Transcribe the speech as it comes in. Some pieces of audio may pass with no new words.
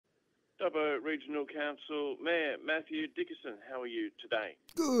Dubbo Regional Council Mayor Mathew Dickerson. How are you today?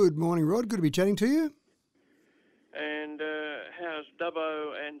 Good morning, Rod. Good to be chatting to you. And how's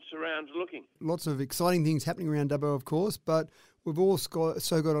Dubbo and surrounds looking? Lots of exciting things happening around Dubbo, of course, but we've also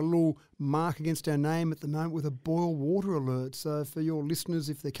got a little mark against our name at the moment with a boil water alert. So for your listeners,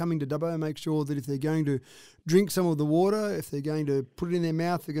 if they're coming to Dubbo, make sure that if they're going to drink some of the water, if they're going to put it in their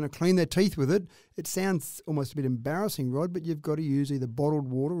mouth, they're going to clean their teeth with it. It sounds almost a bit embarrassing, Rod, but you've got to use either bottled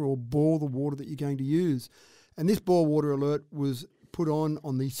water or boil the water that you're going to use. And this boil water alert was put on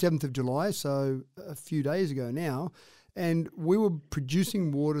the 7th of July, so a few days ago now, and we were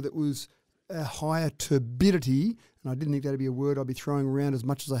producing water that was a higher turbidity, and I didn't think that would be a word I'd be throwing around as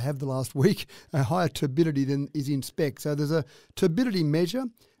much as I have the last week, a higher turbidity than is in spec. So there's a turbidity measure,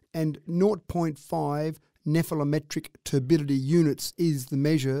 and 0.5 nephelometric turbidity units is the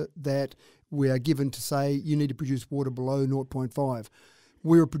measure that we are given to say you need to produce water below 0.5.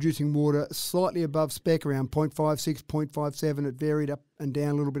 We were producing water slightly above spec, around 0.56, 0.57. It varied up and down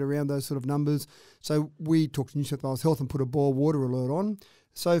a little bit around those sort of numbers. So we talked to New South Wales Health and put a boil water alert on.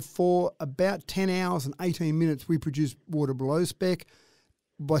 So for about 10 hours and 18 minutes, we produced water below spec.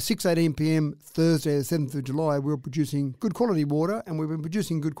 By 6:18 p.m. Thursday, the 7th of July, we were producing good quality water, and we've been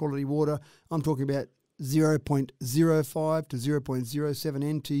producing good quality water. I'm talking about 0.05 to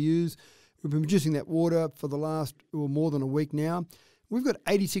 0.07 NTUs. We've been producing that water for the last more than a week now. We've got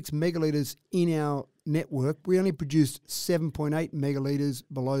 86 megalitres in our network. We only produced 7.8 megalitres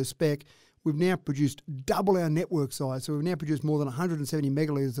below spec. We've now produced double our network size. So we've now produced more than 170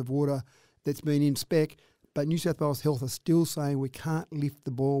 megalitres of water that's been in spec. But New South Wales Health are still saying we can't lift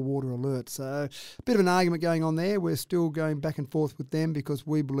the boil water alert. So a bit of an argument going on there. We're still going back and forth with them because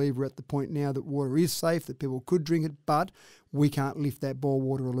we believe we're at the point now that water is safe, that people could drink it, but we can't lift that boil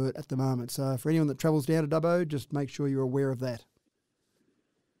water alert at the moment. So for anyone that travels down to Dubbo, just make sure you're aware of that.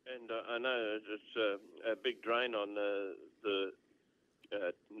 And I know it's a big drain on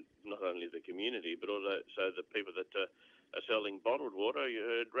not only the community, but also the people that are selling bottled water.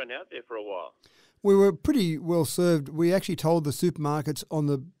 You ran out there for a while. We were pretty well served. We actually told the supermarkets on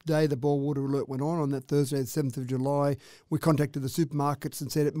the day the boil water alert went on that Thursday, the 7th of July, we contacted the supermarkets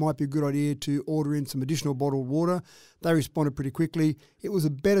and said it might be a good idea to order in some additional bottled water. They responded pretty quickly. It was a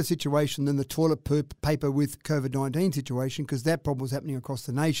better situation than the toilet paper with COVID-19 situation because that problem was happening across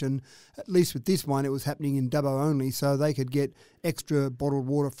the nation. At least with this one, it was happening in Dubbo only, so they could get extra bottled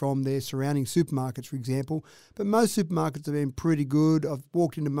water from their surrounding supermarkets, for example. But most supermarkets have been pretty good. I've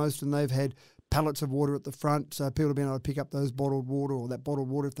walked into most and they've had pallets of water at the front, so people have been able to pick up those bottled water or that bottled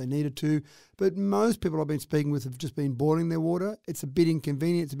water if they needed to. But most people I've been speaking with have just been boiling their water. It's a bit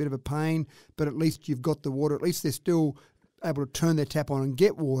inconvenient, it's a bit of a pain, but at least you've got the water. At least they're still able to turn their tap on and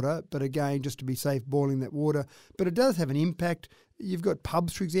get water, but again, just to be safe, boiling that water. But it does have an impact. You've got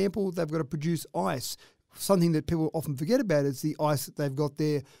pubs, for example, they've got to produce ice. Something that people often forget about is the ice that they've got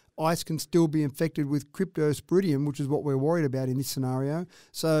there. Ice can still be infected with cryptosporidium, which is what we're worried about in this scenario.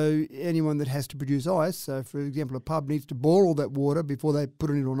 So anyone that has to produce ice, so for example, a pub needs to boil all that water before they put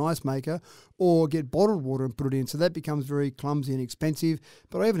it into an ice maker or get bottled water and put it in. So that becomes very clumsy and expensive.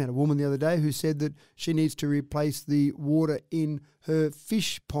 But I even had a woman the other day who said that she needs to replace the water in her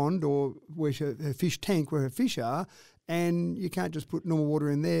fish pond or where her fish tank where her fish are, and you can't just put normal water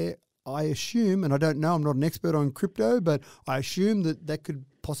in there. I assume, and I don't know, I'm not an expert on crypto, but I assume that could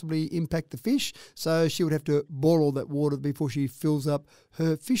possibly impact the fish. So she would have to boil all that water before she fills up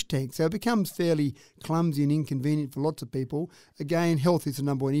her fish tank. So it becomes fairly clumsy and inconvenient for lots of people. Again, health is the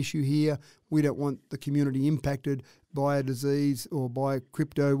number one issue here. We don't want the community impacted by a disease or by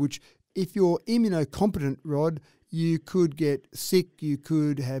crypto, which if you're immunocompetent, Rod, you could get sick, you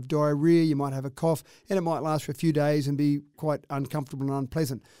could have diarrhea, you might have a cough, and it might last for a few days and be quite uncomfortable and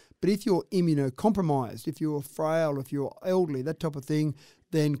unpleasant. But if you're immunocompromised, if you're frail, if you're elderly, that type of thing,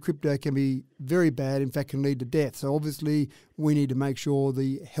 then crypto can be very bad, in fact can lead to death. So obviously we need to make sure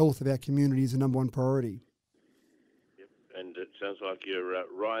the health of our community is the number one priority. Yep. And it sounds like you're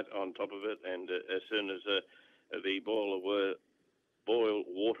right on top of it, and as soon as the boil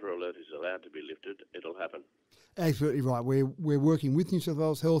water alert is allowed to be lifted, it'll happen. Absolutely right. We're working with New South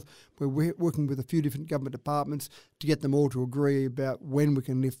Wales Health. We're working with a few different government departments to get them all to agree about when we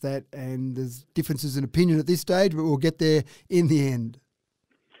can lift that. And there's differences in opinion at this stage, but we'll get there in the end.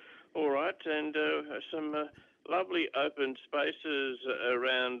 All right, and some lovely open spaces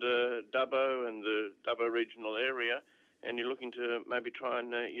around Dubbo and the Dubbo regional area. and you're looking to maybe try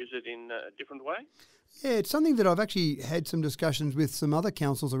and use it in a different way? Yeah, it's something that I've actually had some discussions with some other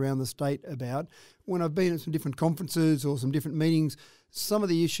councils around the state about. When I've been at some different conferences or some different meetings, some of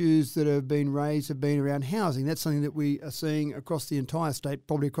the issues that have been raised have been around housing. That's something that we are seeing across the entire state,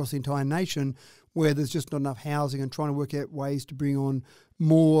 probably across the entire nation, where there's just not enough housing, and trying to work out ways to bring on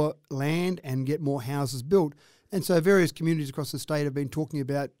more land and get more houses built. And so various communities across the state have been talking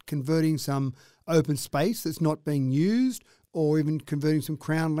about converting some open space that's not being used, or even converting some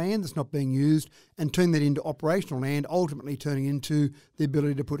Crown land that's not being used and turning that into operational land, ultimately turning into the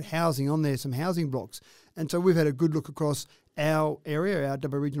ability to put housing on there, some housing blocks. And so we've had a good look across our area, our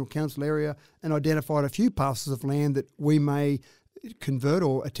Dubbo Regional Council area, and identified a few parcels of land that we may convert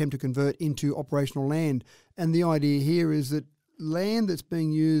or attempt to convert into operational land. And the idea here is that land that's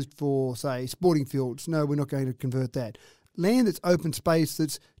being used for, say, sporting fields, no, we're not going to convert that. Land that's open space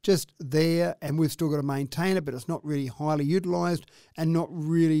that's just there and we've still got to maintain it, but it's not really highly utilised and not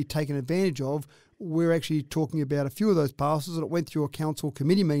really taken advantage of. We're actually talking about a few of those parcels, and it went through a council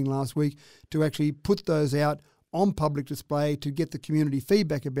committee meeting last week to actually put those out on public display to get the community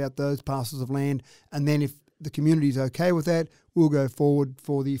feedback about those parcels of land. And then if the community is okay with that, we'll go forward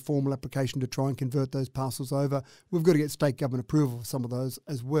for the formal application to try and convert those parcels over. We've got to get state government approval for some of those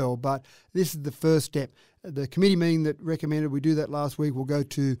as well, but this is the first step. The committee meeting that recommended we do that last week will go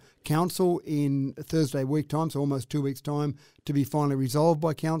to council in Thursday week time, so almost 2 weeks' time, to be finally resolved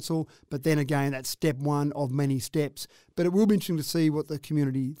by council. But then again, that's step one of many steps. But it will be interesting to see what the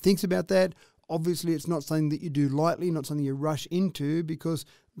community thinks about that. Obviously, it's not something that you do lightly, not something you rush into, because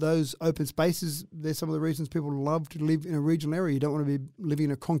those open spaces, they're some of the reasons people love to live in a regional area. You don't want to be living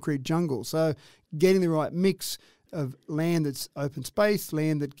in a concrete jungle. So getting the right mix of land that's open space,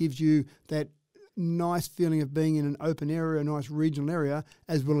 land that gives you that nice feeling of being in an open area, a nice regional area,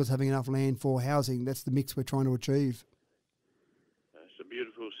 as well as having enough land for housing. That's the mix we're trying to achieve. It's a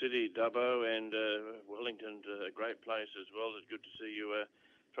beautiful city, Dubbo, and Wellington's a great place as well. It's good to see you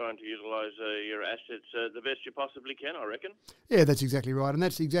trying to utilise your assets the best you possibly can, I reckon. Yeah, that's exactly right. And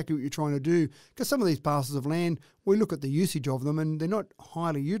that's exactly what you're trying to do. Because some of these parcels of land, we look at the usage of them and they're not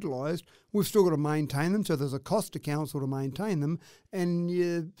highly utilised. We've still got to maintain them, so there's a cost to council to maintain them. And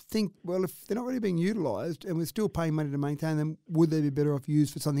you think, well, if they're not really being utilised and we're still paying money to maintain them, would they be better off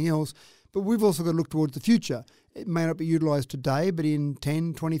used for something else? But we've also got to look towards the future. It may not be utilised today, but in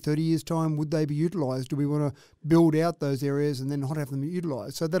 10, 20, 30 years' time, would they be utilised? Do we want to build out those areas and then not have them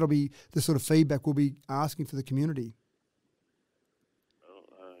utilised? So that'll be the sort of feedback we'll be asking for the community. Well,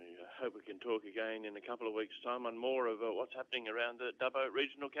 I hope we can talk again in a couple of weeks' time on more of what's happening around the Dubbo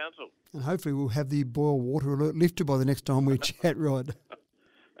Regional Council. And hopefully we'll have the boil water alert lifted by the next time we chat, Rod.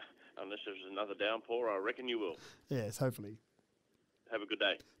 Unless there's another downpour, I reckon you will. Yes, hopefully. Have a good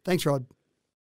day. Thanks, Rod.